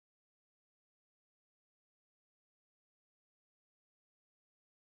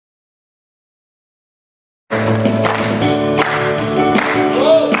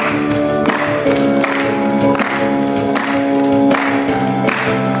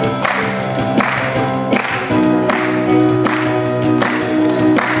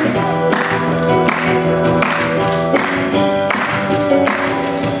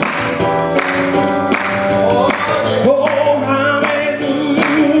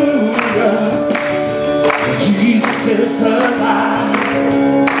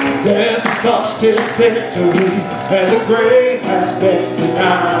lost its victory, and the grave has been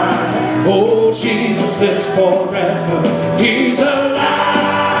denied. Oh, Jesus lives forever. He's alive.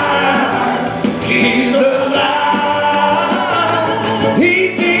 He's alive.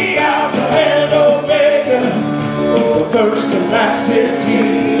 He's the Alpha and Omega. The first and last is He.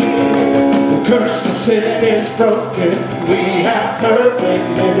 The curse of sin is broken. We have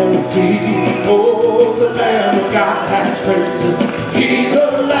perfect liberty. Oh, the Lamb of God has risen. He's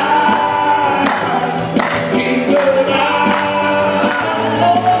alive. He's alive.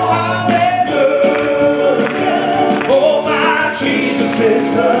 Oh, hallelujah. Oh, my Jesus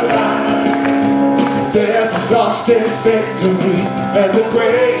is alive. Death has lost its victory, and the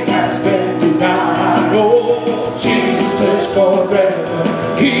grave has been denied. Oh, Jesus lives forever.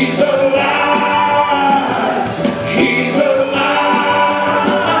 He's alive. He's alive.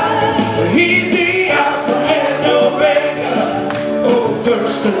 He's the Alpha and Omega. Oh,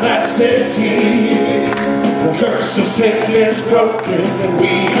 first and last is He. The curse of sin is broken, and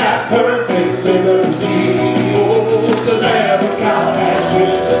we have perfect liberty. Oh, the Lamb of God has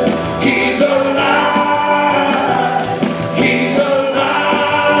risen. He's alive. He's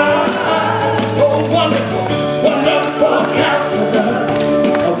alive. Oh, wonderful, wonderful Counselor.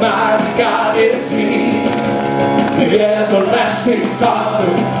 Almighty God is He. The everlasting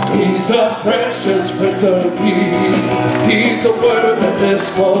Father. He's the precious Prince of Peace. He's the Word that lives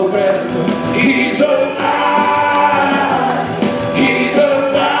forever. He's alive. He's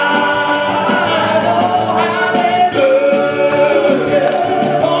alive. Oh, hallelujah.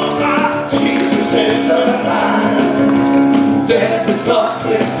 Oh, my Jesus is alive. Death has lost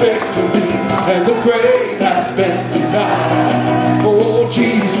its victory, and the grave has been denied. Oh,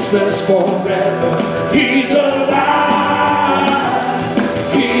 Jesus lives forever. He's alive.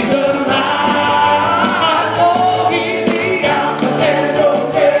 He's alive. Oh, He's the Alpha and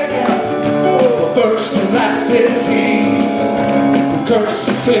Omega. Oh, the first and last is He. The curse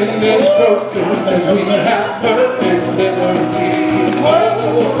of sin is broken, and we have perfect liberty. Oh,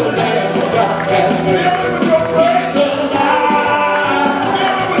 the Lamb of God has risen. He's alive.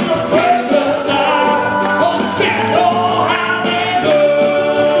 He's alive. Oh, sing, oh, hallelujah.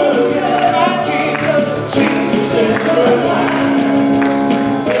 My Jesus, Jesus is alive.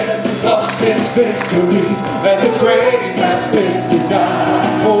 Death has lost its victory, and the grave has been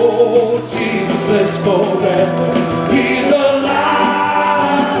denied. Oh, Jesus lives forever. He's alive.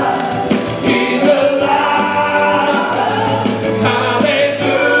 He's alive.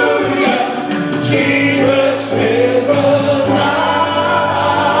 Hallelujah. Jesus is alive.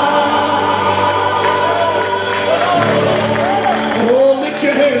 Oh, lift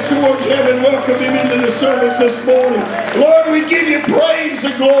your hands towards heaven. Welcome Him into the service this morning. Lord, we give You praise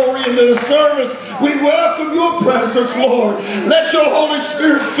and glory into the service. We welcome Your presence, Lord. Let Your Holy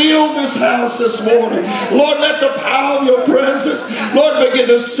Spirit fill this house this morning. Lord, let the power of Your presence, Lord, begin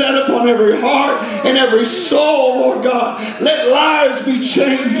to set upon every heart and every soul, Lord God. Let lives be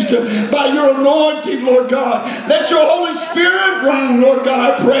changed by Your anointing, Lord God. Let Your Holy Spirit reign, Lord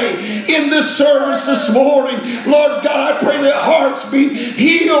God, I pray, in this service this morning. Lord God, I pray that hearts be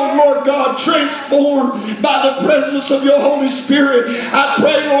healed, Lord God, transformed by the presence of Your Holy Spirit. I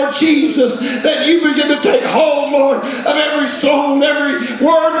pray, Lord Jesus, that You begin to take hold, Lord, of every song, every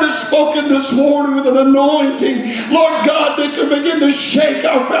word that's spoken this morning with an anointing, Lord God, that can begin to shake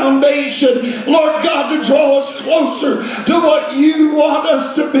our foundation, Lord God, to draw us closer to what You want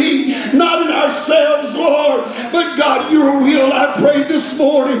us to be, not in ourselves, Lord, but God, Your will. I pray this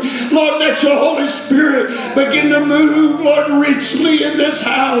morning, Lord, let Your Holy Spirit begin to move, Lord, richly in this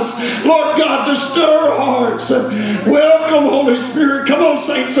house, Lord God, to stir hearts. Welcome, Holy Spirit. Come on,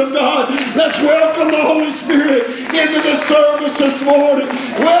 saints of God, let's welcome the Holy Spirit into the service this morning.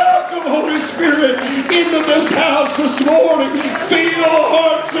 Welcome, Holy Spirit, into this house this morning. Fill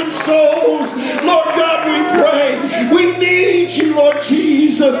hearts and souls. Lord God, we pray. We need You, Lord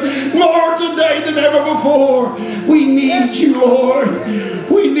Jesus, more today than ever before. We need You, Lord.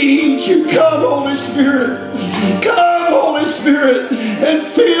 We need You. Come, Holy Spirit. Come, Holy Spirit, and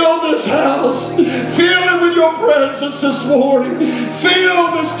fill this house. Fill it with Your presence this morning.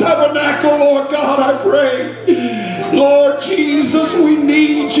 Fill this tabernacle, Lord God, I pray. Lord Jesus, we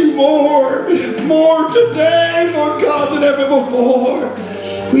need You more today, Lord God, than ever before.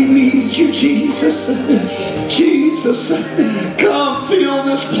 We need You, Jesus. Jesus, come fill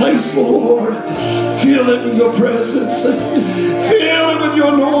this place, Lord. Fill it with Your presence. Fill it with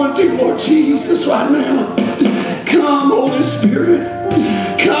Your anointing, Lord Jesus, right now. Come, Holy Spirit.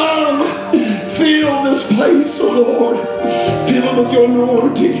 Come, fill this place, oh Lord. Fill it with Your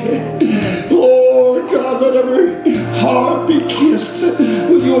anointing. Lord God, let every heart be kissed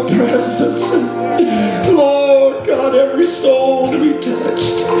with your presence. Lord God, every soul to be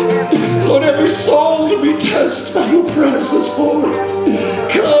touched. Lord, every soul to be touched by your presence, Lord.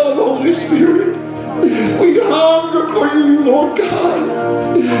 Come, Holy Spirit. We hunger for you, Lord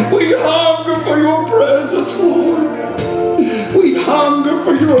God. We hunger for your presence, Lord. We hunger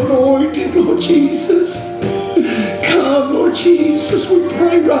for your anointing, Lord Jesus. Come, Lord Jesus, we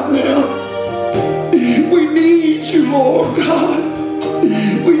pray right now. We need you, Lord God.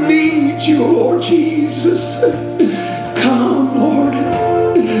 We need you, Lord Jesus. Come, Lord.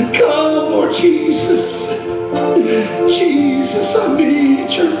 Come, Lord Jesus. Jesus, I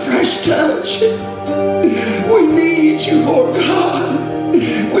need your fresh touch. We need you, Lord God.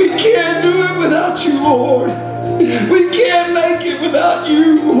 We can't do it without you, Lord. We can't make it without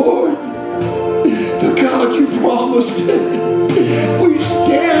you, Lord. But God, you promised it. We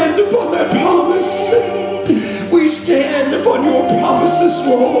stand upon that promise. We stand upon your promises,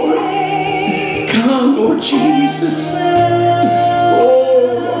 Lord. Come, Lord Jesus.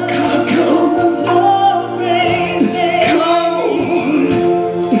 Oh, Lord God, come. Come, oh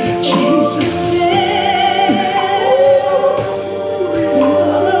Lord Jesus.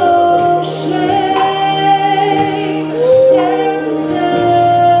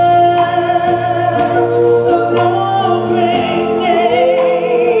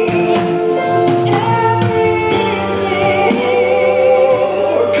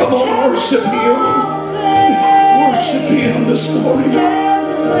 Worship him. Worship him.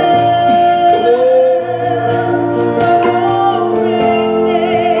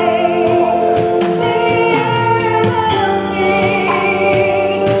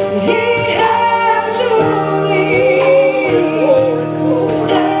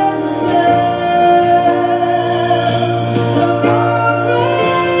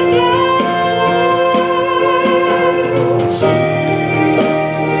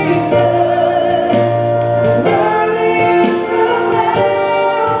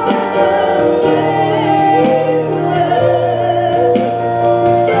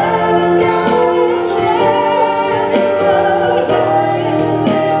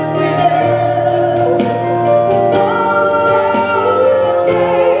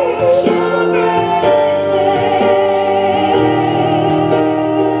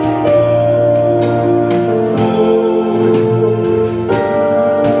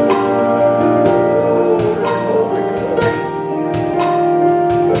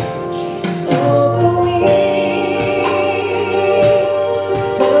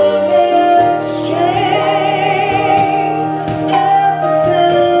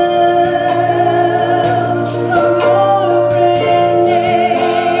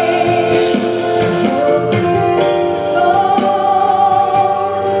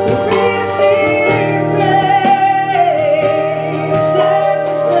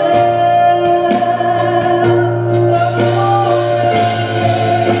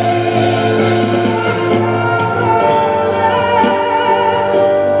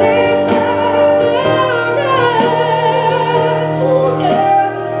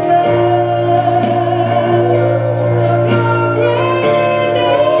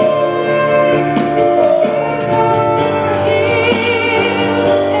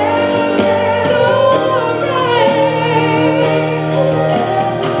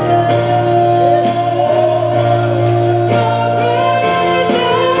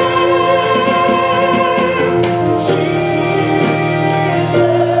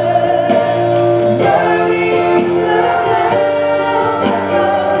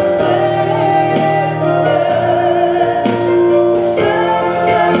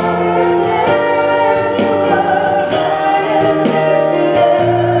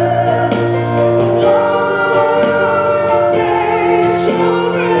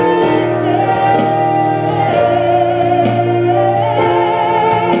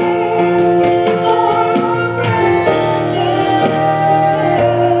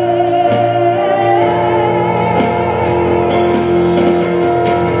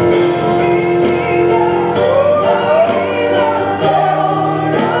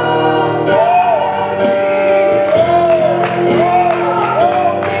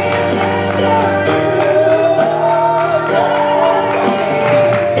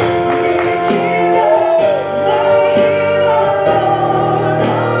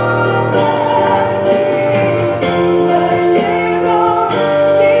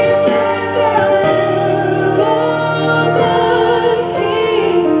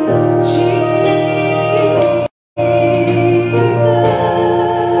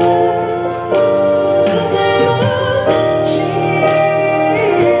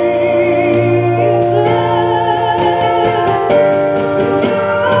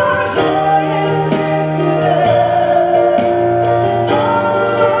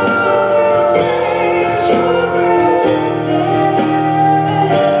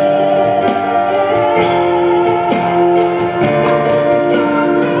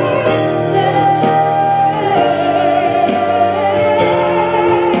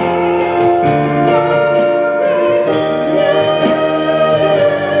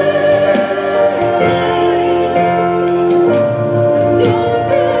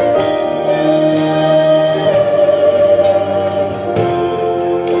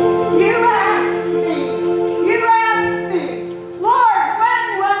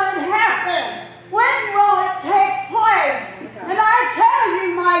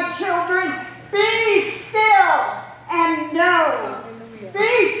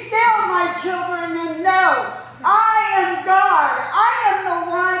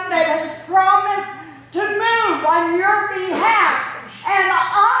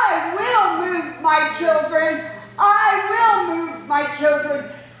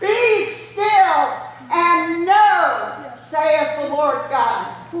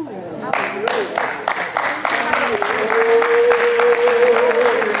 Glory,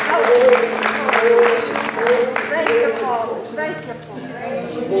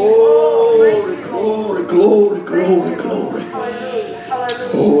 glory, glory, glory.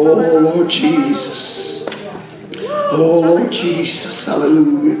 Oh, Lord Jesus. Oh, Lord Jesus.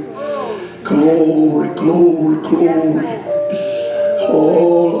 Hallelujah. Glory, glory, glory.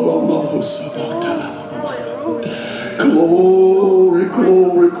 Oh, glory,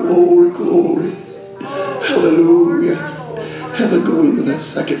 glory, glory, glory. Hallelujah. Heather, go into that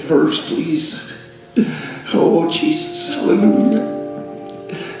second verse, please. Oh, Jesus. Hallelujah.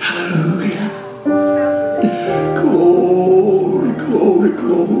 Hallelujah. Glory, glory,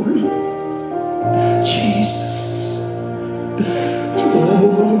 glory. Jesus.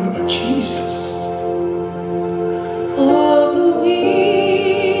 Lord Jesus. All the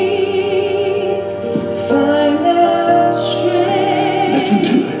weak find their strength. Listen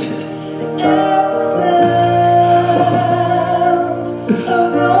to it. At the sound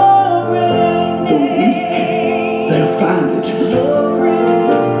of your great name. The weak, they'll find it. Your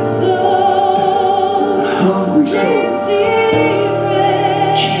great soul, The hungry soul. receive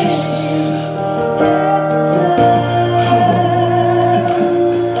rest. Jesus. At the sound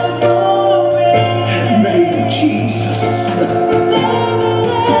of your great Name Jesus.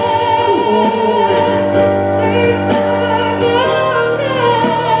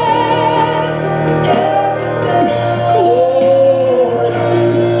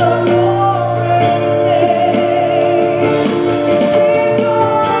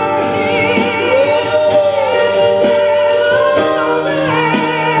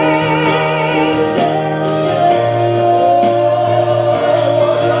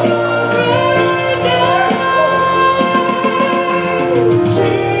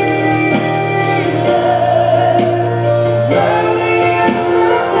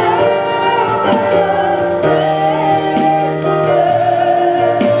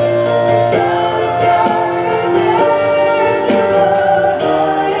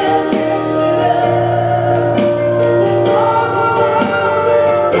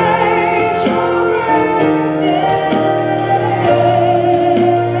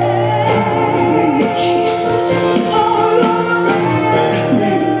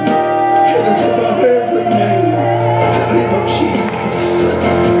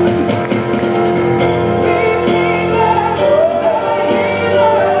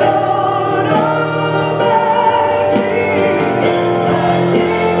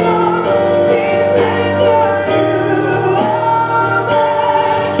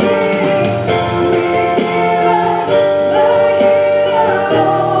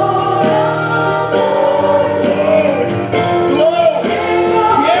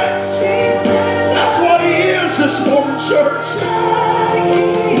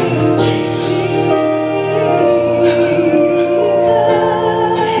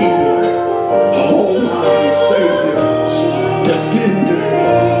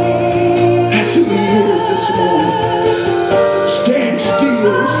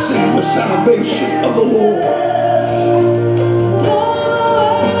 Salvation of the Lord.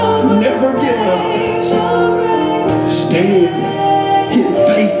 Never give up. Stand in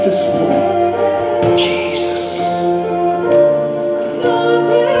faith this morning. Jesus.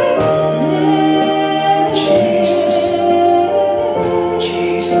 Jesus.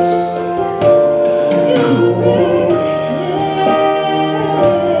 Jesus. Glory.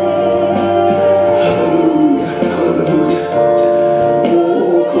 Hallelujah. Hallelujah.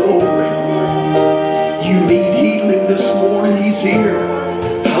 He's here.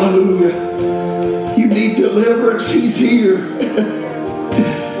 Hallelujah. You need deliverance. He's here.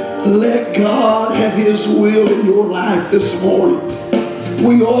 Let God have His will in your life this morning.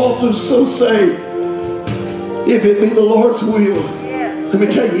 We often so say, if it be the Lord's will. Let me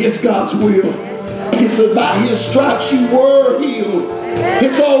tell you, it's God's will. He said, by His stripes you were healed.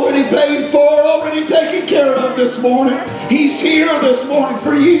 It's already paid for, already taken care of this morning. He's here this morning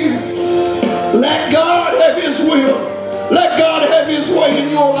for you. Let God have His will. Let God have His way in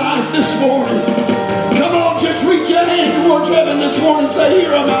your life this morning. Come on, just reach your hand towards heaven this morning and say,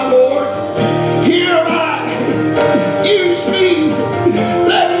 here am I, Lord. Here am I. Use me.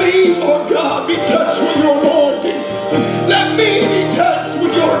 Let me, Lord God, be touched with your anointing. Let me be touched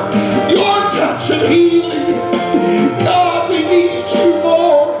with your touch of healing. God, we need you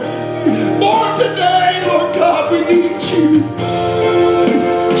more. More today, Lord God, we need you.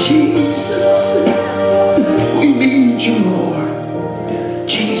 Jesus. We need you, Lord.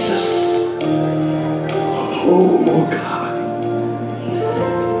 Jesus. Oh, Lord God.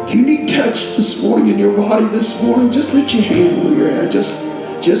 If you need touch this morning in your body this morning, just lift your hand where you're at. Just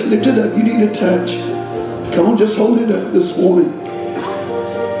Just lift it up. You need a touch. Come on, just hold it up this morning.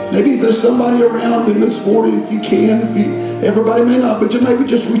 Maybe if there's somebody around them this morning, if you can, everybody may not, but you maybe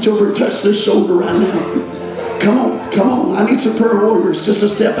just reach over and touch their shoulder right now. Come on, come on. I need some prayer warriors just to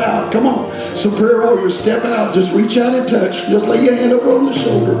step out. Come on. Some prayer warriors, step out. Just reach out and touch. Just lay your hand over on the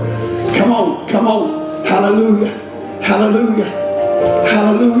shoulder. Come on, come on. Hallelujah. Hallelujah.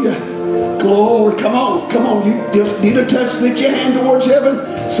 Hallelujah. Glory. Come on, come on. You just need a touch. Lift your hand towards heaven.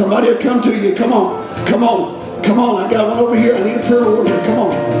 Somebody will come to you. Come on, come on. Come on, I got one over here. I need a prayer warrior. Come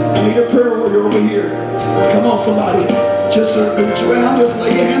on. I need a prayer warrior over here. Come on, somebody. Just reach around. Just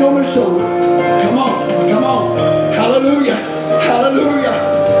lay your hand on their shoulder. Come on. Come on. Hallelujah. Hallelujah.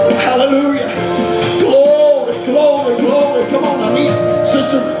 Hallelujah. Glory, glory, glory. Come on. I need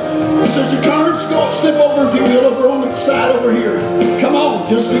Sister Kearns, go and slip over if you will, over on the side over here. Come on.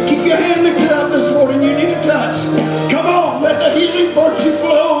 Just keep your hand lifted up this morning. You need a touch. Come on. Let the healing virtue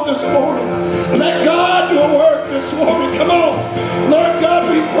flow this morning. Let God do a work this morning. Come on. Lord God,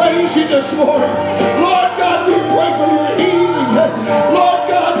 we praise you this morning. Lord God, we pray for your healing. Lord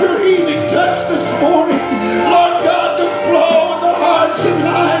God, your healing touch this morning. Lord God, to flow in the hearts and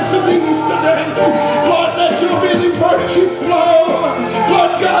lives of these today. Lord, let your healing virtue flow.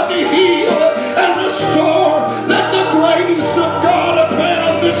 Lord God, to heal and restore. Let the grace of God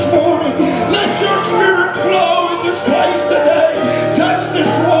abound this morning. Let your spirit flow in this place today. Touch this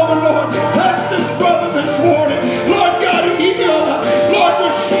woman, Lord. Touch this brother this morning. Lord God, heal. Lord,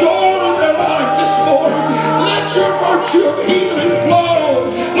 restore in their life this morning. Let your virtue of healing flow.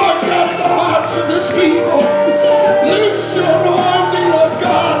 Lord God, in the hearts of this people. Loose your anointing, Lord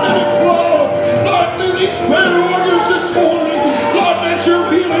God, let it flow. Lord, through these prayer warriors this morning. Lord, let your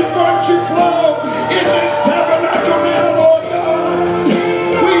healing virtue flow in this tabernacle now, Lord God.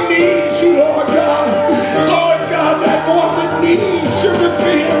 We need you, Lord God. Lord God, that one that needs your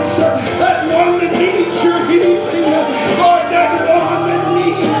defense, that one that needs your healing, Lord, that one that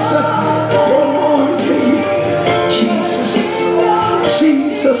needs your anointing. Jesus,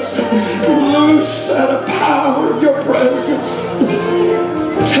 Jesus, loose that power of your presence.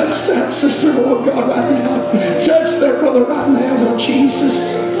 Touch that sister, Lord God, right now. Touch that brother right now, Lord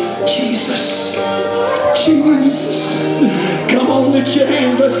Jesus. Jesus. Jesus. Come on, lift your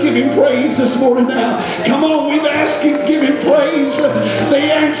hands. Let's give him praise this morning now. Come on, we've asked him, give him praise. The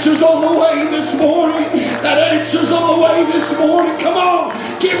answer's on the way this morning. That answer's on the way this morning. Come on,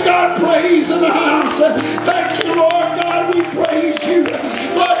 give God praise in the house. Thank you, Lord God. We praise you,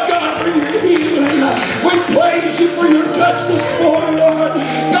 Lord God, for your healing. We praise you for your touch this morning, Lord.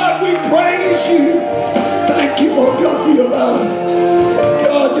 God, we praise you. Thank you, Lord God, for your love.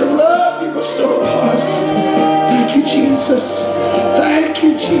 God, your love you bestow upon us. Thank you, Jesus. Thank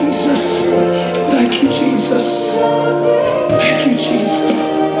you, Jesus. Thank you, Jesus. Thank you, Jesus.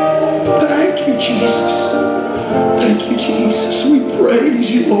 Thank you, Jesus. Thank you, Jesus. We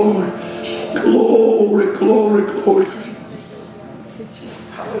praise you, Lord. Glory, glory, glory.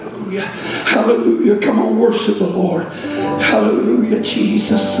 Hallelujah. Hallelujah. Come on, worship the Lord. Hallelujah,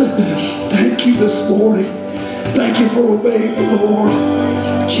 Jesus. Thank you this morning. Thank you for obeying the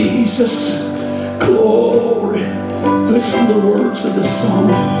Lord. Jesus. Glory. Listen to the words of this song.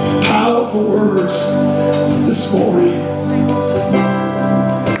 Powerful words this morning.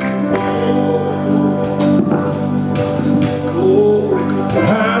 Glory.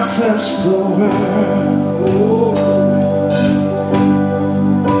 I searched the world.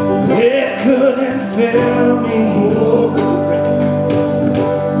 It couldn't fill me.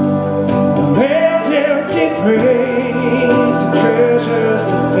 The man's empty praise and treasures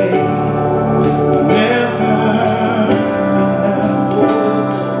that fade never enough.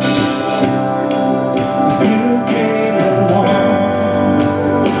 You came along,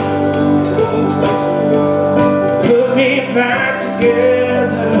 put me back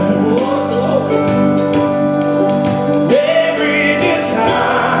together. Every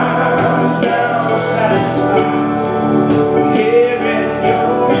desire is now satisfied here in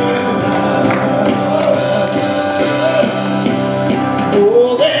your love.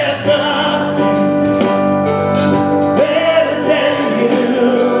 Oh, there's nothing better than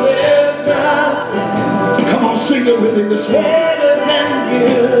you. There's nothing Come on, sing it with him this morning. better than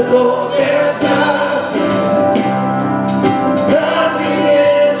you. Oh, there's nothing. Nothing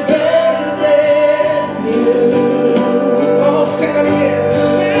is better than you. Oh, sing it again.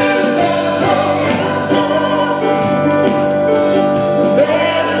 There's nothing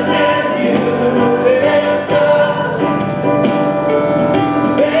better than you. There's nothing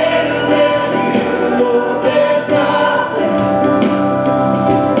better than you. Oh, there's nothing.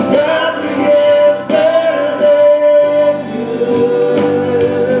 Nothing is better than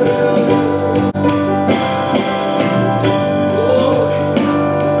you.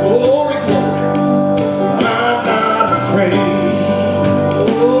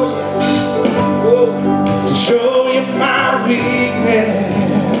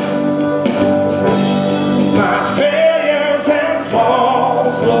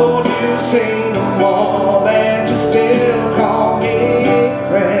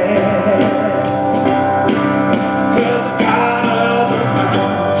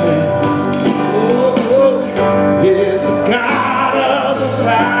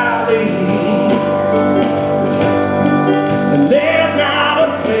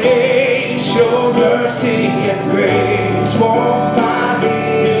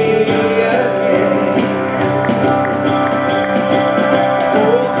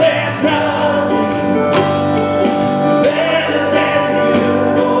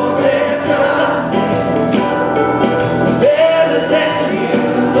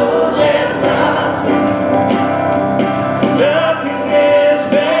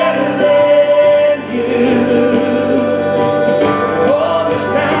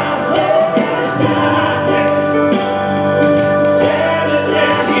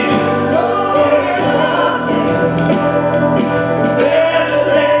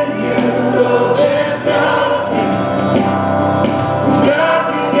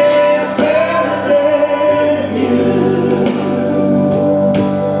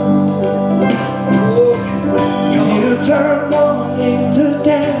 turn mourning to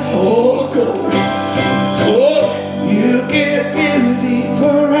dance. Oh, glory. Glory. You give beauty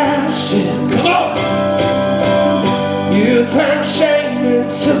for ashes. Come on. You turn shame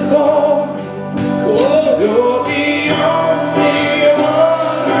into glory. Glory. You're the only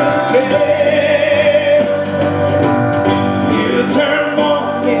one who can. You turn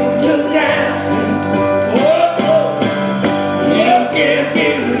mourning to dancing. You give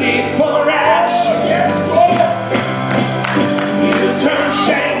beauty for ashes. You turn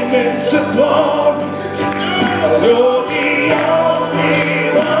shame into glory. You're the only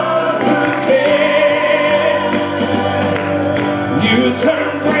one who can. You turn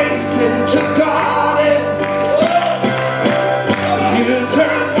praise into garden. You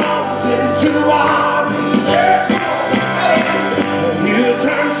turn bones into wine. You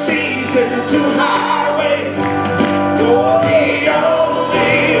turn seas into highways. You're the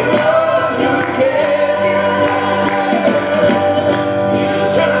only one who can. You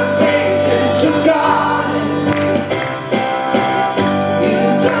turn praise into garden. You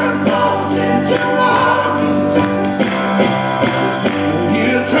turn bones into wine.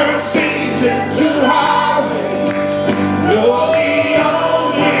 You turn seas into highways. You're the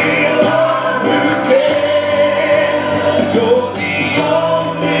only one who can. You're the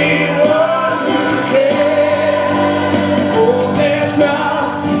only one who can. Oh, there's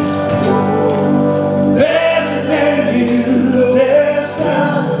nothing better than you. There's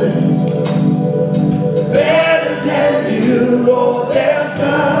nothing better than you, Lord. There's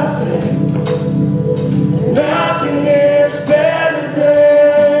nothing. Nothing is better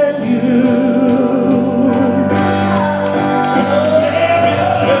than you. There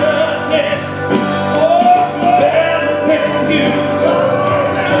is nothing better than you, Lord.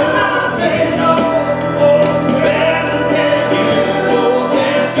 There's nothing better than you, Lord.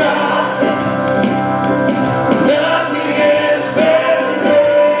 There's nothing. Nothing is better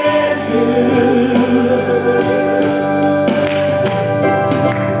than you.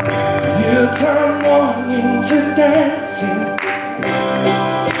 You turn mourning to dancing.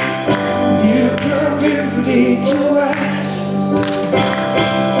 You turn beauty to ashes.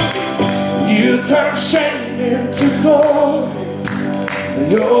 You turn shame into glory.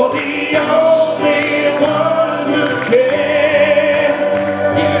 You're the only one who can.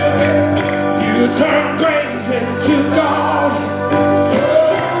 You turn graves into garden.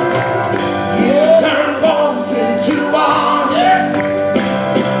 You turn bones into wine.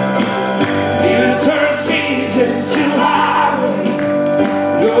 You turn seas into highways.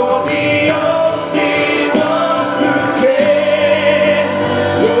 You're the only one who can.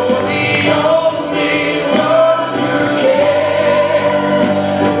 You're the only one who can.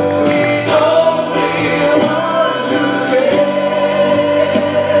 You're the only one who can.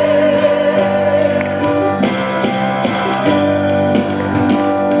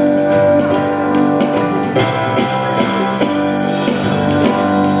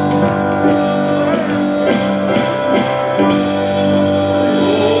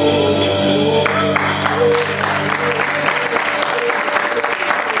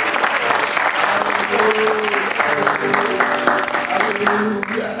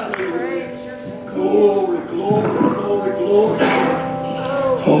 Hallelujah, hallelujah. Glory, glory, glory, glory.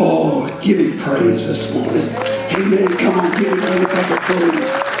 Oh, give him praise this morning. Amen. Come on, give him another cup of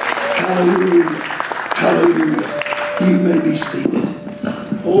praise. Hallelujah, hallelujah. You may be seated.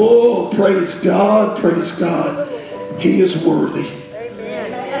 Oh, praise God, praise God. He is worthy.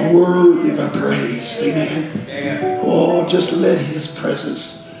 Worthy of our praise. Amen. Oh, just let his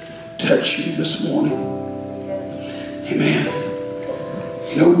presence touch you this morning. Amen.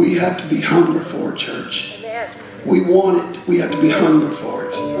 You know, we have to be hungry for it, church. We want it. We have to be hungry for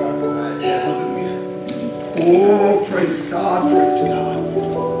it. Hallelujah. Oh, praise God, praise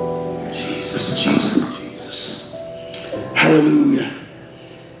God. Jesus, Jesus, Jesus. Hallelujah.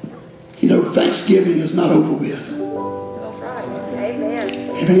 You know, Thanksgiving is not over with.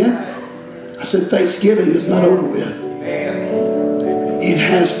 Amen. I said Thanksgiving is not over with. It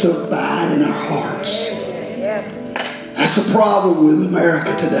has to abide in our hearts. That's the problem with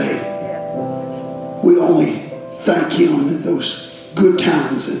America today. We only thank him in those good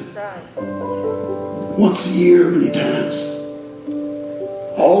times and once a year many times.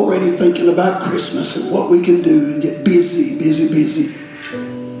 Already thinking about Christmas and what we can do and get busy.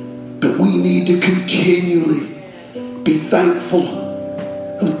 But we need to continually be thankful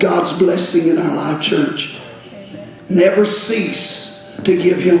of God's blessing in our life, church. Never cease to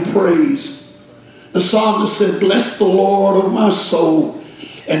give him praise. The psalmist said, "Bless the Lord, O my soul,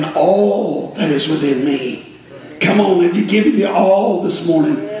 and all that is within me." Come on, have you given your all this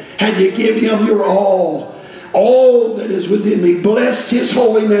morning? Have you given him your all? all that is within me. Bless his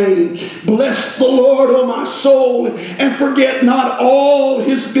holy name. Bless the Lord, O my soul, and forget not all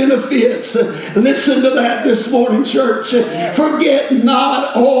his benefits. Listen to that this morning, church. Forget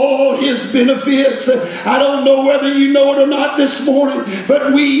not all his benefits. I don't know whether you know it or not this morning,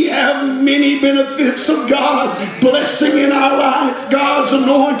 but we have many benefits of God, blessing in our life, God's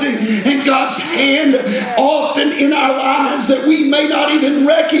anointing and God's hand often in our lives that we may not even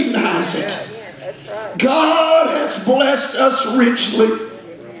recognize it. God has blessed us richly.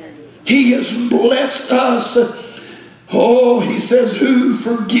 He has blessed us. Oh, he says, who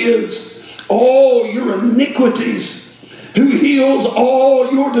forgives all your iniquities, who heals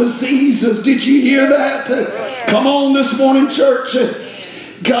all your diseases. Did you hear that? Come on this morning, church.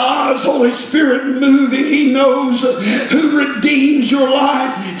 God's Holy Spirit moving. He knows who redeems your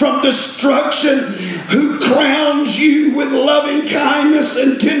life from destruction, who crowns you with loving kindness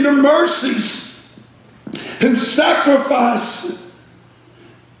and tender mercies, who satisfies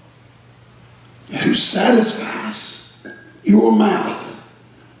your mouth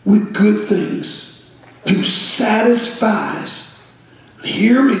with good things, who satisfies.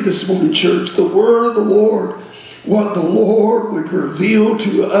 Hear me this morning, church. The word of the Lord, what the Lord would reveal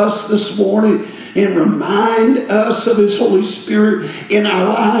to us this morning and remind us of his Holy Spirit in our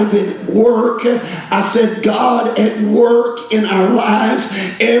life at work. I said, God at work in our lives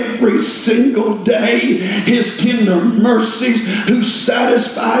every single day. His tender mercies, who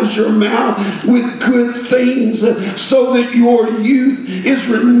satisfies your mouth with good things so that your youth is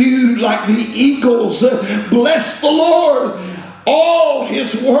renewed like the eagles. Bless the Lord, all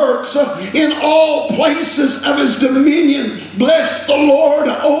his works in all places of his dominion. Bless the Lord,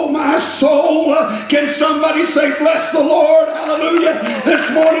 oh my soul. Can somebody say bless the Lord? Hallelujah. This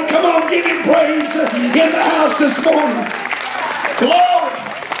morning, come on, give him praise in the house this morning. Glory.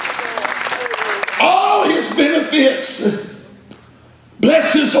 All his benefits.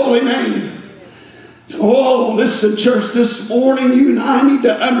 Bless his holy name. Oh, listen, church, this morning you and I need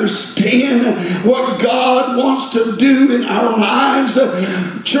to understand what God wants to do in our lives.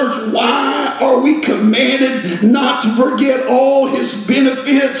 Church, why are we commanded not to forget all his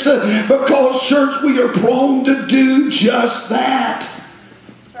benefits? Because, church, we are prone to do just that.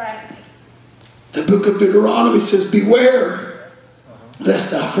 That's right. The book of Deuteronomy says, beware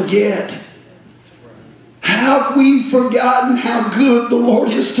lest thou forget. Have we forgotten how good the Lord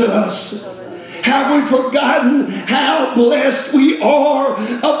is to us? Have we forgotten how blessed we are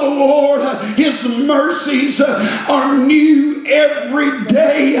of the Lord? His mercies are new every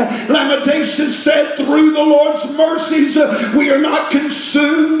day. Lamentations said, through the Lord's mercies we are not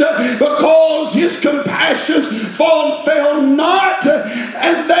consumed, because his compassions fail not,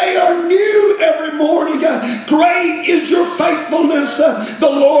 and they are new every morning. Great is your faithfulness. The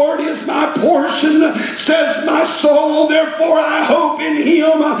Lord is my portion, says my soul, therefore I hope in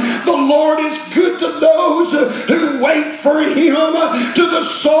him. The Lord is good to those who wait for him, to the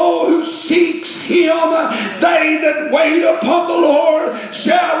soul who seeks him. They that wait upon the Lord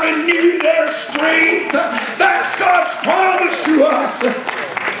shall renew their strength. That's God's promise to us.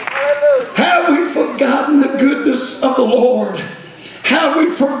 Have we forgotten the goodness of the Lord? Have we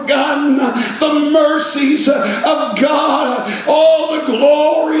forgotten the mercies of God? All the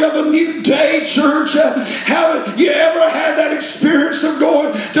glory of a new day, church. Have you ever had that experience of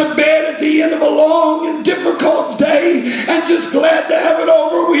going to bed at the end of a long and difficult day and just glad to have it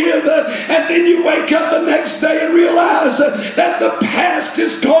over with? And then you wake up the next day and realize that the past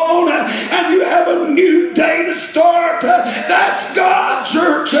is gone and you have a new day to start. That's God,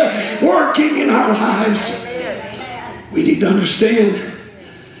 church, working in our lives. We need to understand,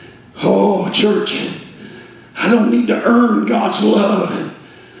 oh, church, I don't need to earn God's love.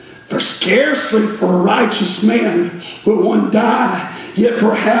 For scarcely for a righteous man will one die, yet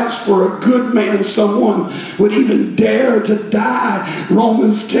perhaps for a good man someone would even dare to die.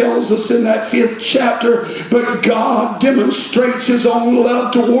 Romans tells us in that 5th chapter, but God demonstrates his own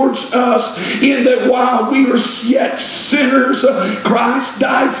love towards us in that while we were yet sinners, Christ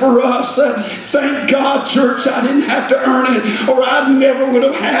died for us. Thank God, church, I didn't have to earn it, or I never would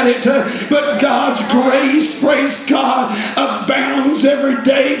have had it. But God's grace, praise God, abounds every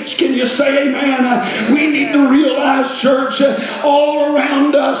day. Can you say amen? We need to realize, church, all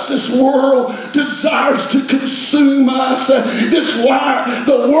around us, this world desires to consume us.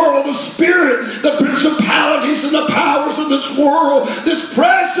 The world, the spirit, the principalities and the powers of this world, this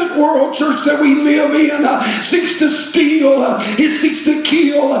present world, church, that we live in, seeks to steal, it seeks to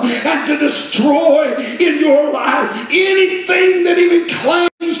kill, and to destroy in your life anything that even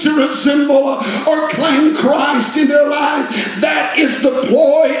claims to to resemble or claim Christ in their life. That is the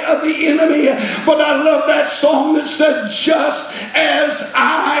ploy of the enemy. But I love that song that says, just as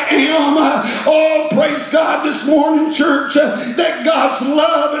I am. Oh, praise God this morning, church, that God's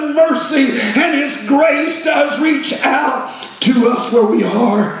love and mercy and His grace does reach out to us where we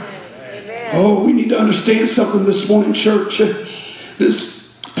are. Oh, we need to understand something this morning, church. This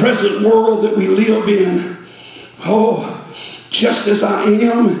present world that we live in. Oh, just as I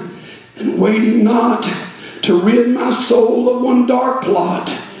am, and waiting not to rid my soul of one dark plot.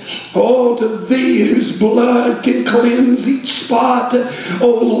 Oh, to Thee whose blood can cleanse each spot.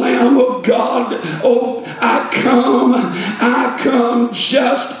 Oh, Lamb of God, oh, I come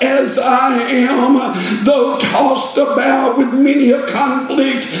just as I am, though tossed about with many a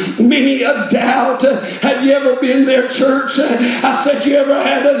conflict, many a doubt. Have you ever been there, church? I said, you ever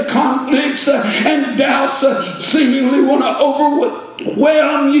had conflicts and doubts seemingly want to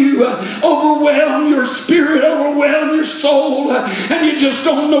overwhelm you, overwhelm your spirit, overwhelm your soul, and you just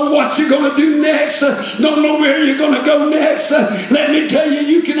don't know what you're going to do next, don't know where you're going to go next. Let me tell you,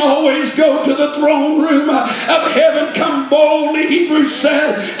 you can always go to the throne room of heaven. Come boldly, Hebrews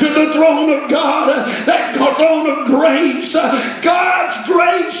said, to the throne of God, that throne of grace, God's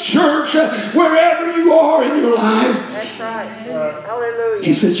grace, church, wherever you are in your life. That's right. Hallelujah.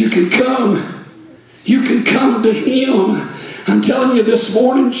 He said you can come. You can come to Him. I'm telling you this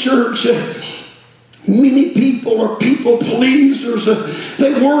morning, church, many people are people pleasers.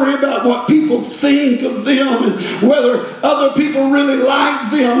 They worry about what people think of them and whether other people really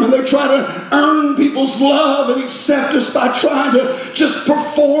like them, and they try to earn people's love and acceptance by trying to just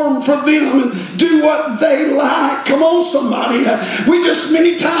perform for them and do what they like. Come on, somebody. We just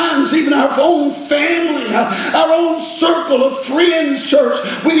many times, even our own family, our own circle of friends, church,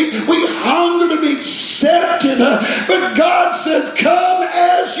 we hunger to be accepted, but God says, come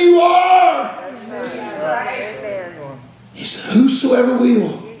as you are. He said, whosoever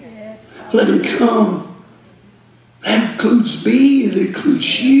will, let him come. That includes me, it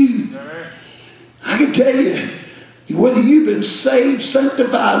includes you. I can tell you, whether you've been saved,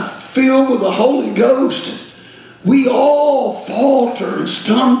 sanctified, filled with the Holy Ghost, we all falter and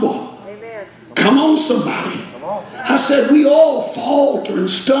stumble. Come on, somebody. I said we all falter and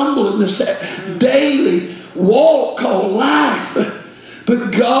stumble in this daily walk called life.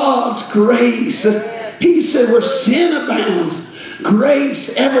 But God's grace, He said, where sin abounds,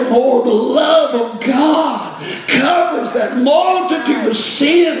 grace evermore. The love of God covers that multitude of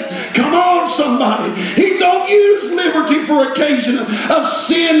sins. Come on, somebody. He don't use liberty for occasion of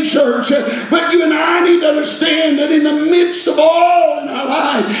sin, church. But you and I need to understand that in the midst of all in our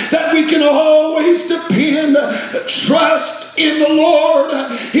life, that we can always depend, trust in the Lord.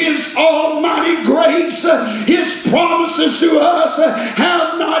 His almighty grace, His promises to us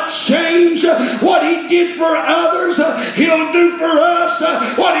have not changed. What He did for others, He'll do for us.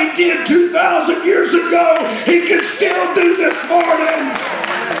 What He did 2,000 years ago, He can still do this morning.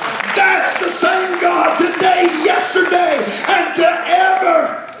 That's the same God today, yesterday, and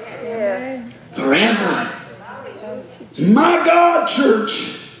forever. My God,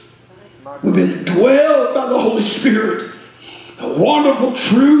 church, we've been indwelled by the Holy Spirit. The wonderful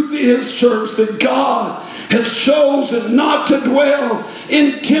truth is, church, that God has chosen not to dwell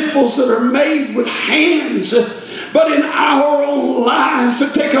in temples that are made with hands, but in our own lives, to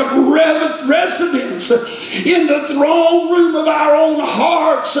take up residence in the throne room of our own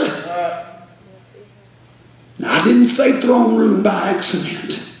hearts. Now, I didn't say throne room by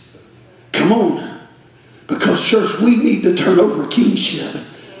accident. Come on. Because, church, we need to turn over kingship.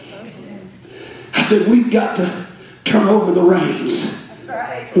 I said we've got to turn over the reins.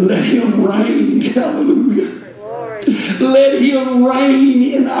 Let Him reign. Hallelujah. Let Him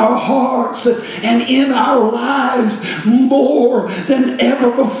reign in our hearts and in our lives more than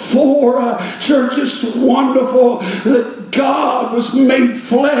ever before. Church, it's wonderful that God was made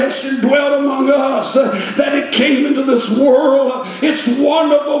flesh and dwelt among us, that it came into this world. It's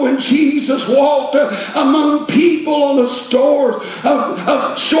wonderful when Jesus walked among people on the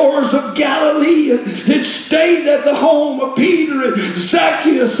shores of Galilee, and it stayed at the home of Peter and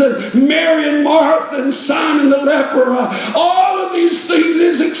Zacchaeus and Mary and Martha and Simon the leper. All of these things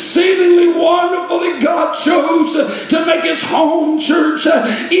is exceedingly wonderful that God chose to make His home, church,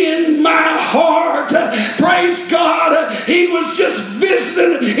 in my heart. Praise God. He was just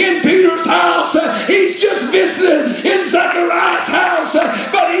visiting in Peter's house. He's just visiting in Zechariah's house,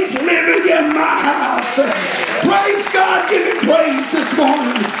 but He's living in my house. Praise God. Give Him praise this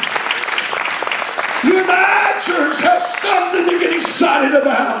morning. You and I, church, have something to get excited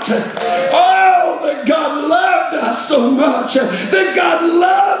about. Oh, that God loved us so much, that God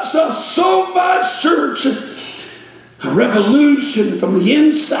loves us so much, church. A revolution from the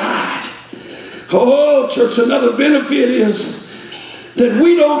inside. Oh, church, another benefit is that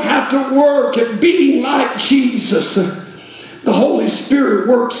we don't have to work at being like Jesus. The Holy Spirit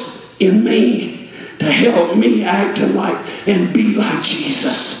works in me to help me act and be like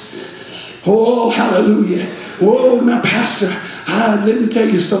Jesus. Oh, hallelujah. Oh, now, Pastor, let me tell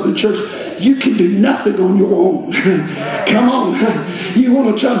you something, church. You can do nothing on your own. Come on. You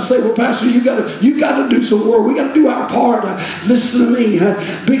want to try to say, well, Pastor, you got to do some work. We got to do our part. Listen to me.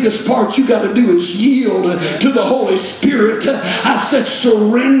 Biggest part you got to do is yield to the Holy Spirit. I said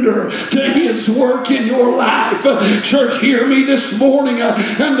surrender to His work in your life. Church, hear me this morning.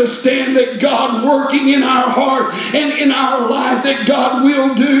 Understand that God working in our heart and in our life, that God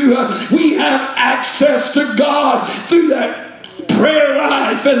will do. We have access to God through that prayer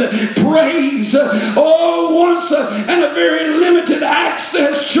life and praise. Once and a very limited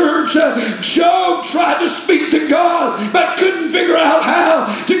access, church. Job tried to speak to God but couldn't figure out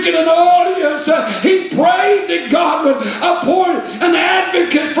how to get an audience. He prayed that God would appoint an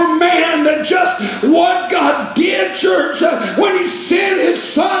advocate for man. That just what God did, church, when He sent His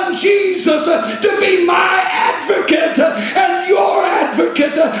Son Jesus to be my advocate and your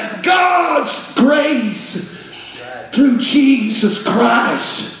advocate. God's grace through Jesus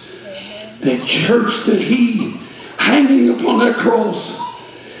Christ. The church, that He hanging upon that cross,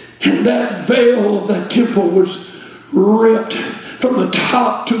 and that veil of that temple was ripped from the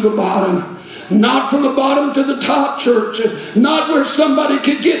top to the bottom. Not from the bottom to the top, church. Not where somebody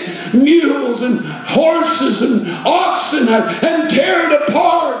could get mules and horses and oxen and tear it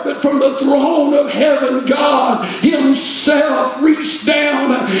apart, but from the throne of heaven, God Himself reached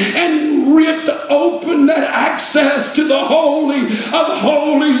down and ripped open that access to the Holy of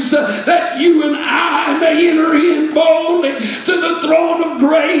Holies, that you and I may enter in boldly to the throne of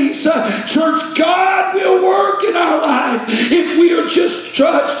grace. Church, God will work in our life if we will just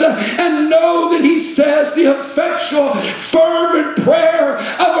trust and know that He says the effectual fervent prayer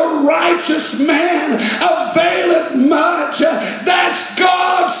of a righteous man availeth much. That's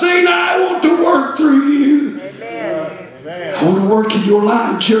God saying, I want to work through you. Amen. I want to work in your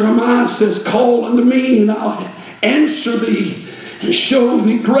life. Jeremiah says, call unto me and I'll answer thee and show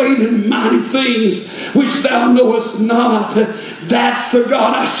thee great and mighty things which thou knowest not. That's the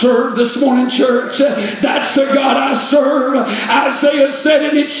God I serve this morning, church. That's the God I serve. Isaiah said,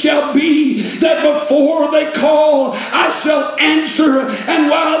 and it shall be that before they call, I shall answer, and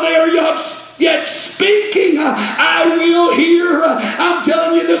while they are yet speaking, I will hear. I'm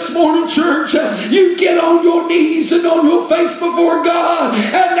telling you this morning, church, you get on your knees and on your face before God,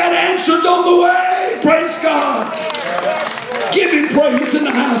 and that answer's on the way. Praise God. Give Him praise in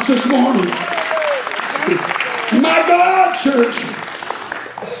the house this morning. My God, church,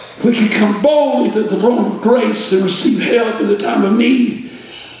 we can come boldly to the throne of grace and receive help in the time of need.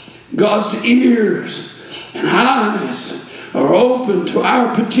 God's ears and eyes are open to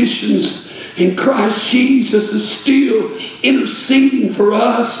our petitions, and Christ Jesus is still interceding for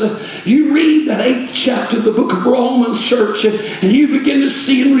us. You read that 8th chapter of the book of Romans, church, and you begin to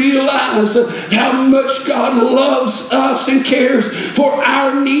see and realize how much God loves us and cares for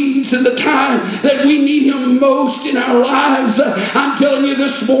our needs in the time that we need Him most in our lives. I'm telling you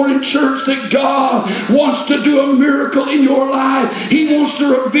this morning, church, that God wants to do a miracle in your life. He wants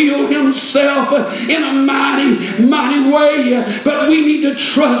to reveal Himself in a mighty, mighty way. But we need to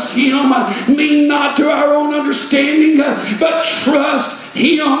trust Him. Lean not to our own understanding, but trust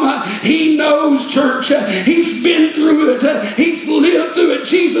Him. He knows, church. He's been through it. He's lived through it.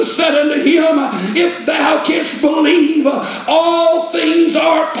 Jesus said unto him, if thou canst believe, all things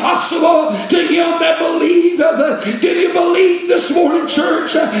are possible to him that believeth. Do you believe this morning,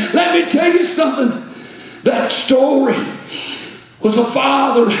 church? Let me tell you something. That story was a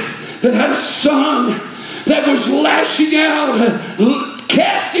father that had a son that was lashing out,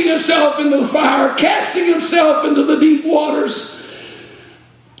 casting himself into the fire, casting himself into the deep waters.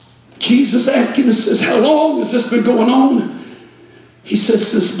 Jesus asked him and says, how long has this been going on? He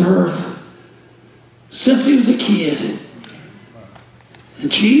says, since birth. Since he was a kid.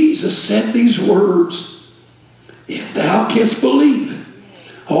 And Jesus said these words, if thou canst believe,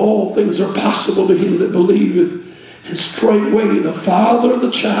 all things are possible to him that believeth. And straightway the father of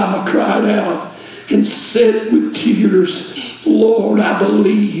the child cried out and said with tears, Lord, I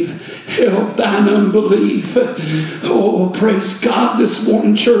believe. Help thine unbelief. Oh, praise God this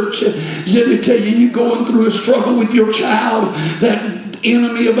morning, church. Let me tell you, you're going through a struggle with your child. That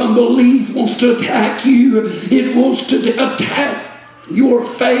enemy of unbelief wants to attack you. It wants to attack your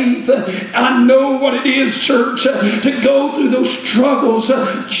faith. I know what it is, church, to go through those struggles.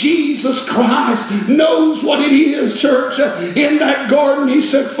 Jesus Christ knows what it is, church. In that garden, he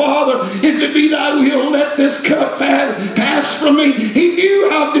said, Father, if it be thy will, let this cup pass from me. He knew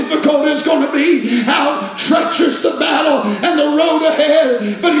how difficult it was going to be, how treacherous the battle and the road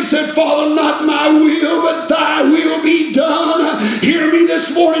ahead. But he said, Father, not my will, but thy will be done. Hear me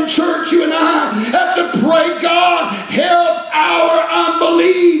this morning, church. You and I have to pray, God, help our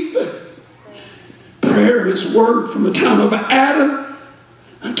unbelief. Prayer is word from the time of Adam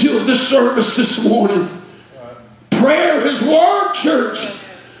until this service this morning. Prayer is word, church.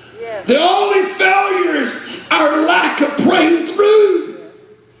 The only failure is our lack of praying through.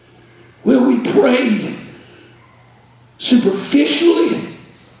 Will we pray superficially,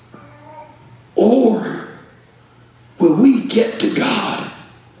 or will we get to God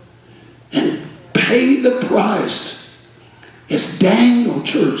and pay the price? As Daniel,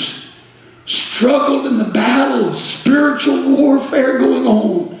 church, struggled in the battle of spiritual warfare going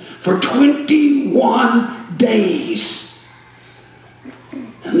on for 21 days.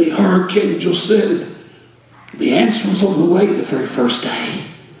 And the archangel said the answer was on the way the very first day.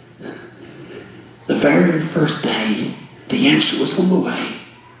 The very first day, the answer was on the way.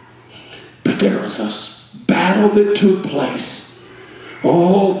 But there was a battle that took place.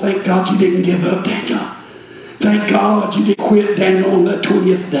 Oh, thank God you didn't give up, Daniel. Thank God you didn't quit, Daniel, on that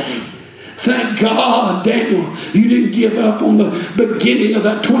 20th day. Thank God, Daniel, you didn't give up on the beginning of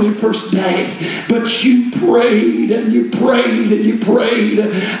that 21st day. But you prayed and you prayed and you prayed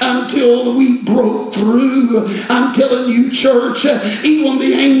until we broke through. I'm telling you, church, even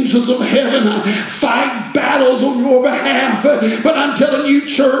the angels of heaven fight battles on your behalf. But I'm telling you,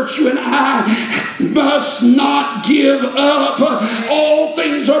 church, you and I must not give up. All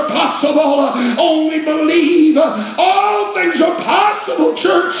things are possible. Only believe. All things are possible,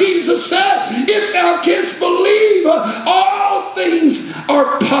 church. Jesus said, if thou canst believe, all things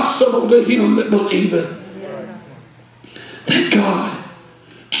are possible to him that believeth. Thank God.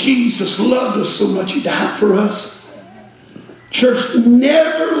 Jesus loved us so much, he died for us. Church,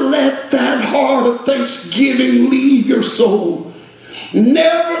 never let that heart of thanksgiving leave your soul.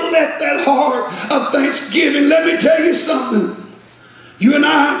 Never let that heart of thanksgiving. Let me tell you something. You and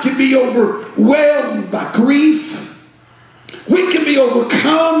I can be overwhelmed by grief. We can be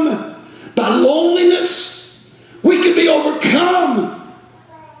overcome by loneliness. We can be overcome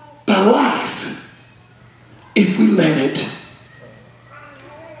by life if we let it.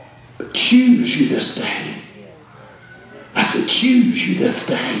 But choose you this day. I said, choose you this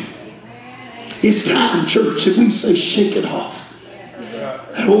day. It's time, church, that we say, shake it off.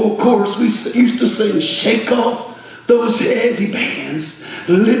 And oh, of course, we used to sing, shake off those heavy bands,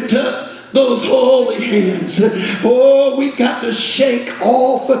 lift up those holy hands. Oh, we've got to shake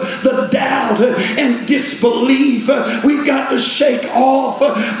off the doubt and disbelief. We've got to shake off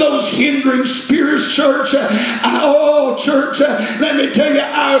those hindering spirits, church. Oh, church, let me tell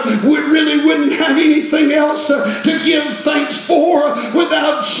you, we really wouldn't have anything else to give thanks for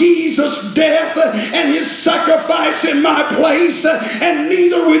without Jesus' death and his sacrifice in my place, and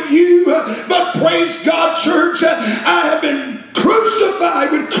neither would you. But praise God, church, I have been crucified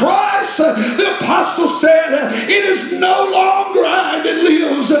with Christ. The apostle said, it is no longer I that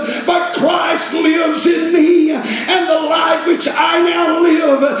lives, but Christ lives in me. And the life which I now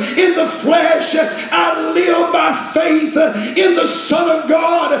live in the flesh, I live by faith in the Son of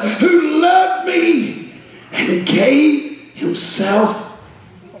God who loved me and gave himself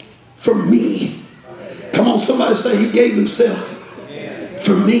for me. Come on, somebody say, he gave himself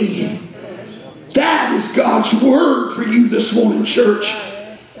for me. That is God's word for you this morning, church.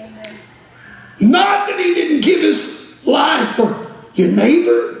 Not that he didn't give his life for your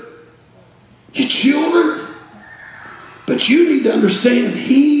neighbor, your children, but you need to understand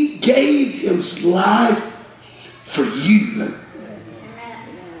he gave his life for you.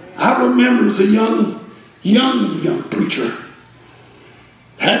 I remember as a young preacher,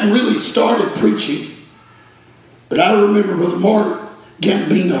 hadn't really started preaching, but I remember Brother Mark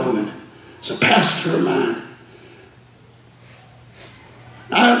Gambino, and it's a pastor of mine.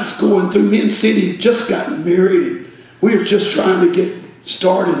 I was going through Min City, just gotten married, and we were just trying to get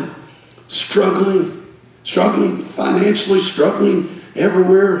started, struggling financially, struggling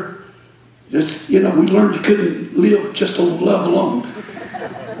everywhere. Just, we learned you couldn't live just on love alone.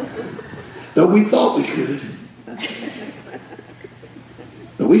 Though we thought we could.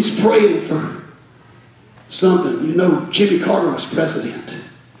 But we was praying for something. Jimmy Carter was president.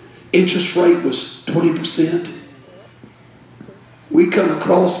 Interest rate was 20%. We come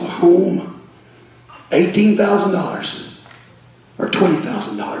across a home, $18,000. or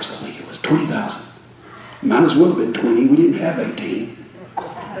 $20,000, I think it was, $20,000. Might as well have been 20. We didn't have 18.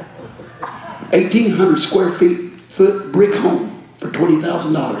 1,800 square foot brick home for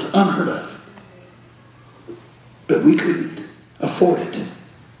 $20,000, unheard of. But we couldn't afford it.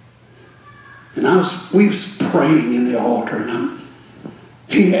 And we was praying in the altar, and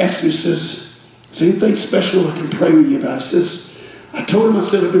he asked me, says, is there anything special I can pray with you about? I told him, I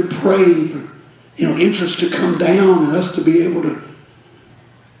said, I've been praying for, interest to come down and us to be able to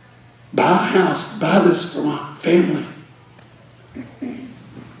buy a house, buy this for my family.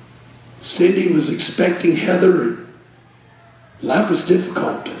 Cindy was expecting Heather, and life was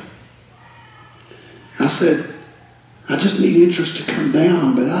difficult. I said, I just need interest to come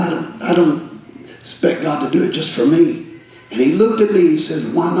down, but I don't expect God to do it just for me. And he looked at me, he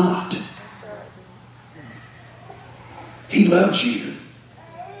said, why not? He loves you.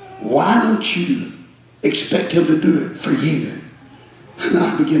 Why don't you expect him to do it for you? And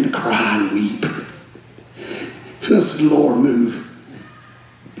I began to cry and weep. And I said, Lord, move.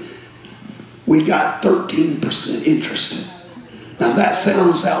 We got 13% interest. Now that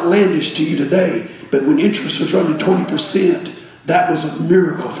sounds outlandish to you today, but when interest was running 20%, that was a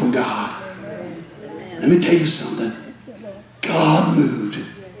miracle from God. Let me tell you something. God moved.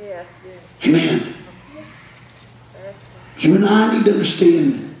 Amen. You and I need to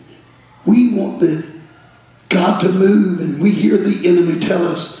understand, we want God to move, and we hear the enemy tell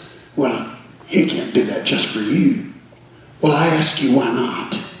us, well, he can't do that just for you. Well, I ask you, why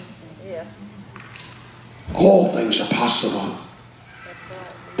not? All things are possible.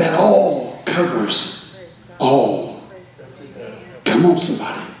 That all covers all. Come on,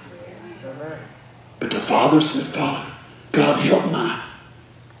 somebody. But the father said, Father, God, help my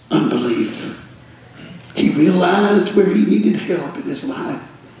unbelief. He realized where he needed help in his life.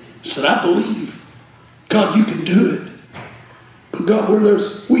 He said, I believe. God, you can do it. But God, where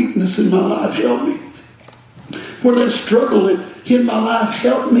there's weakness in my life, help me. Where there's struggle in my life,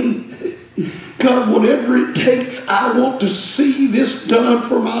 help me. God, whatever it takes, I want to see this done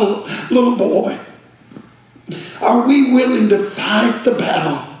for my little boy. Are we willing to fight the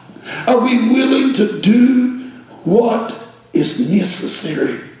battle? Are we willing to do what is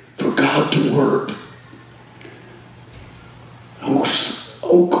necessary for God to work?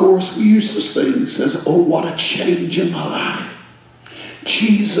 Oh, chorus we used to sing says, oh, what a change in my life.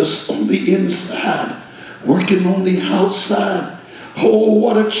 Jesus on the inside, working on the outside. Oh,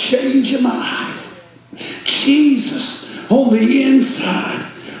 what a change in my life. Jesus on the inside,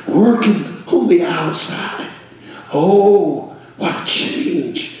 working on the outside. Oh, what a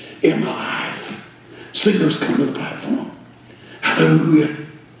change in my life. Singers, come to the platform. Hallelujah.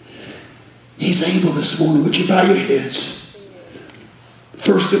 He's able this morning. Would you bow your heads?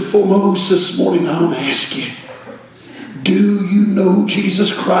 First and foremost this morning, I want to ask you, do you know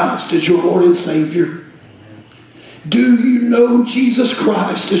Jesus Christ as your Lord and Savior? Do you know Jesus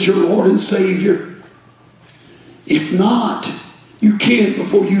Christ as your Lord and Savior? If not, you can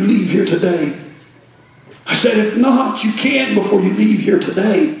before you leave here today. I said, if not, you can before you leave here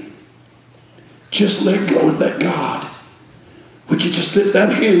today. Just let go and let God. Would you just lift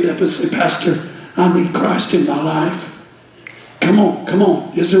that hand up and say, Pastor, I need Christ in my life. Come on, come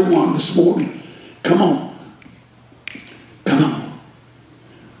on. Is there one this morning? Come on. Come on.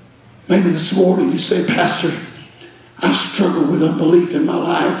 Maybe this morning you say, Pastor, I struggle with unbelief in my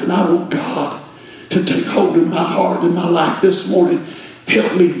life, and I want God to take hold of my heart and my life this morning.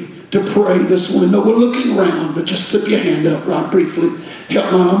 Help me to pray this morning. No, we're looking around, but just slip your hand up right briefly.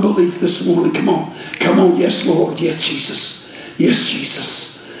 Help my unbelief this morning. Come on. Come on. Yes, Lord. Yes, Jesus. Yes,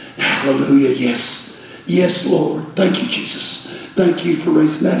 Jesus. Hallelujah. Yes. Yes, Lord. Thank you, Jesus. Thank you for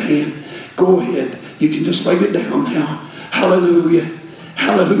raising that hand. Go ahead. You can just lay it down now. Hallelujah.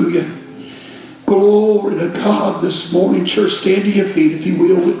 Hallelujah. Glory to God this morning. Church, stand to your feet if you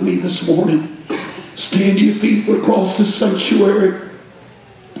will with me this morning. Stand to your feet across this sanctuary.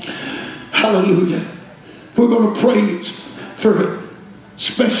 Hallelujah. We're going to pray for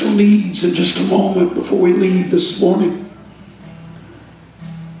special needs in just a moment before we leave this morning.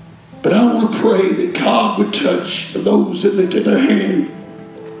 But I want to pray that God would touch those that lifted their hand,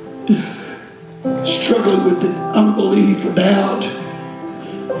 struggling with unbelief or doubt.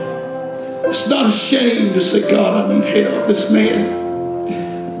 It's not a shame to say, God, I need help. This man,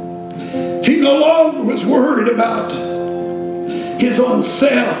 he no longer was worried about his own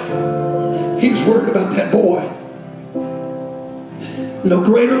self. He was worried about that boy. No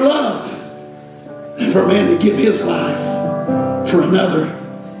greater love than for a man to give his life for another.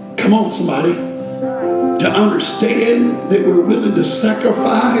 Come on, somebody. To understand that we're willing to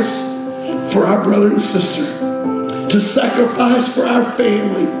sacrifice for our brother and sister. to sacrifice for our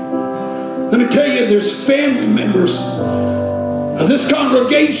family. Let me tell you, there's family members of this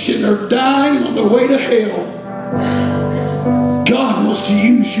congregation are dying on their way to hell. God wants to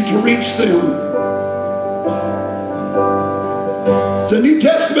use you to reach them. The New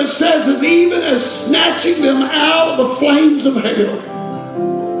Testament says, as even as snatching them out of the flames of hell.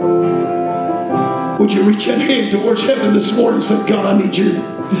 Would you reach that hand towards heaven this morning and say, God, I need you.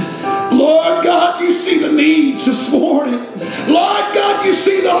 Lord God, you see the needs this morning. Lord God, you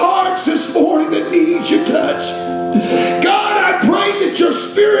see the hearts this morning that need your touch. God, I pray that your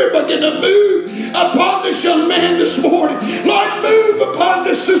spirit begin to move upon this young man this morning. Lord, move upon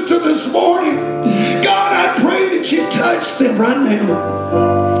this sister this morning. God, I pray that you touch them right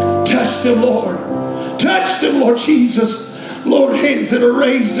now. Touch them, Lord. Touch them, Lord Jesus. Lord, hands that are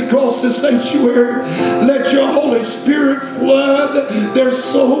raised across the sanctuary, let your Holy Spirit flood their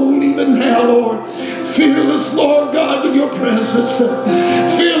soul even now, Lord. Fill us, Lord God, with your presence.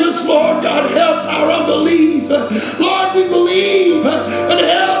 Fill us, Lord God. Help our unbelief. Lord, we believe, but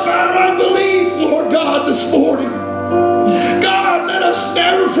help our unbelief, Lord God, this morning. God, let us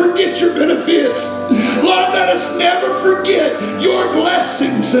never forget your benefits. Lord, let us never forget your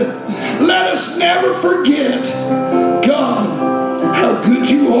blessings. Let us never forget, God, how good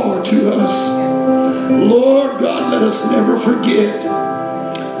you are to us. Lord God, let us never forget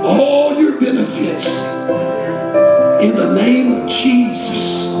all your benefits. In the name of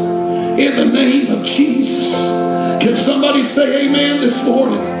Jesus. In the name of Jesus. Can somebody say amen this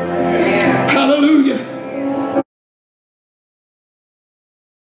morning?